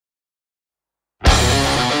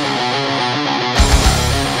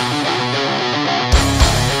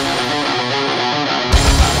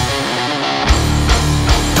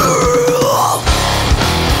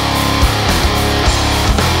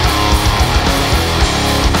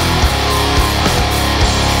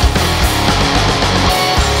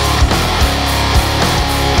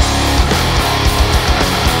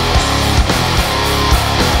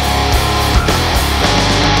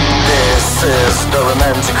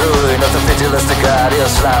Idealistic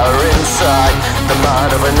ideas flower inside the mind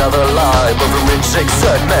of another lie, but from which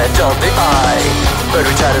excitement of the eye. But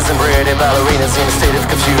retinas and pretty ballerinas in a state of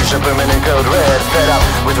confusion, permanent code red, fed up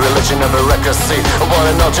with religion and bureaucracy. I want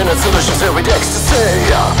an alternate solution filled with ecstasy.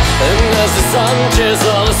 And as the sun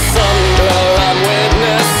chisels asunder, I'm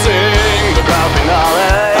witnessing the Grande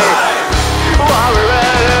Finale. Are we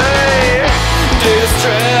ready?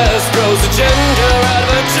 Distress grows the gender out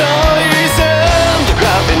of a choice in the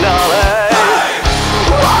Grande Finale.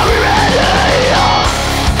 Are we ready?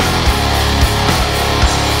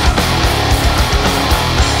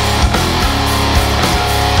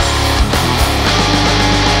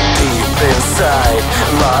 Inside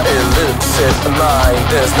my elusive mind,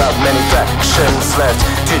 there's not many fractions left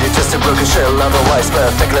to detest a broken shell, otherwise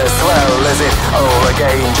perfectly swell. Is it all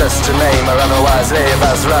again just a name, or otherwise live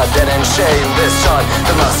as dead in shame? This time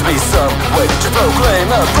there must be some way to proclaim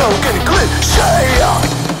a broken cliche.